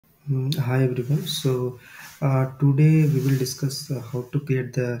Hi everyone. Today we will discuss how to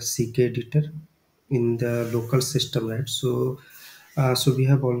create the ckeditor in the local system, right? We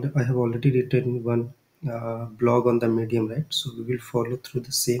have I have already written one blog on the Medium, right? So we will follow through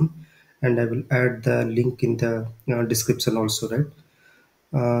the same, and I will add the link in the description also,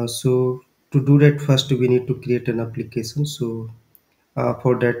 right? So to do that, first we need to create an application. For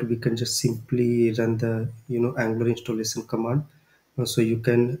that we can just simply run the Angular installation command. So you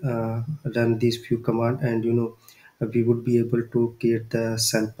can run these few command, and we would be able to create the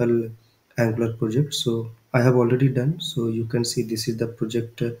sample Angular project. So I have already done, so you can see this is the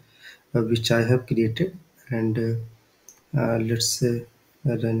project which I have created. And let's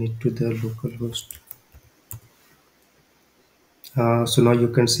run it to the local host. So now you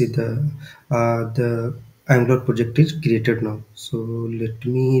can see the Angular project is created now. So let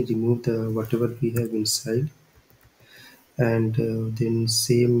me remove the whatever we have inside, and then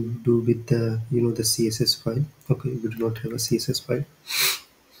same do with the CSS file. Okay, we do not have a CSS file.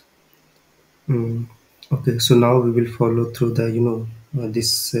 Mm. Okay, so now we will follow through the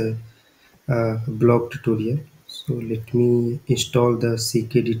this blog tutorial. So let me install the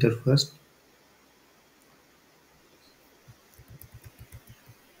ckeditor first,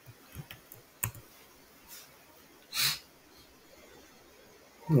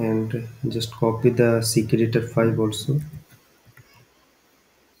 and just copy the ckeditor file also.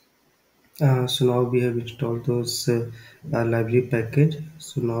 So now we have installed those library package.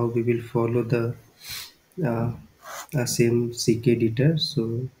 So now we will follow the uh, same ckeditor.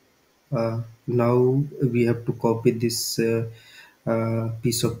 So now we have to copy this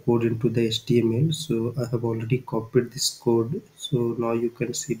piece of code into the HTML. So I have already copied this code. So now you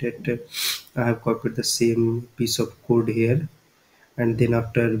can see that I have copied the same piece of code here, and then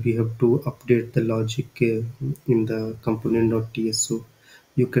after we have to update the logic in the component.ts. So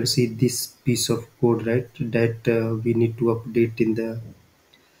you can see this piece of code, right, that we need to update in the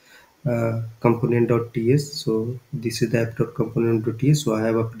component.ts. So this is the app.component.ts. So I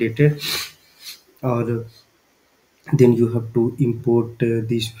have updated, or then you have to import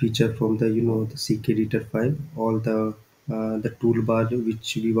this feature from the the ckeditor file, all the toolbar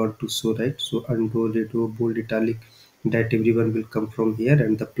which we want to show, right? So undo, redo, bold, italic, that everyone will come from here,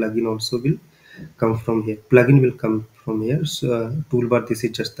 and the plugin also will come from here. Plugin will come from here. So toolbar, this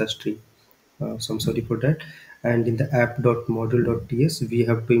is just the string. So I'm sorry for that. And in the app.module.ts, we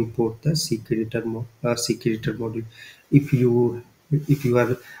have to import the ckeditor module. If you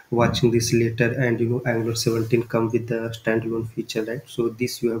are watching this later, and Angular 17 come with the standalone feature, right? So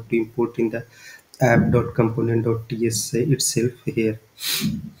this you have to import in the app.component.ts itself here.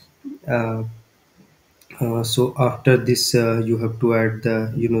 Uh, so after this, you have to add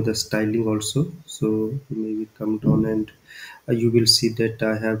the the styling also. So maybe come down, and you will see that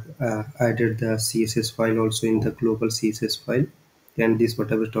I have added the CSS file also in the global CSS file, and this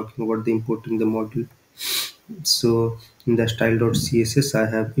what I was talking about, the importing the module. So in the style.css, I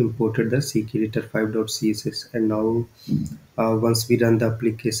have imported the ckeditor 5.css, and now once we run the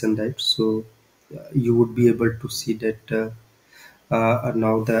application, right? So you would be able to see that.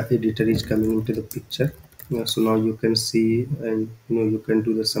 Now the editor is coming into the picture. So now you can see, and you can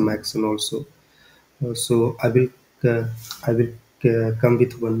do the some action also. So I will come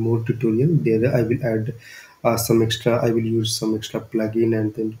with one more tutorial. There I will add some extra. I will use some extra plugin,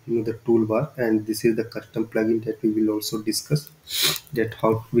 and then the toolbar. And this is the custom plugin that we will also discuss. That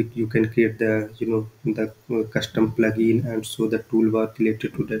how you can create the the custom plugin, and so the toolbar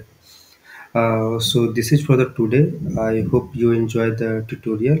related to that. So this is for the today. I hope you enjoy the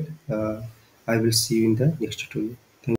tutorial. I will see you in the next tutorial.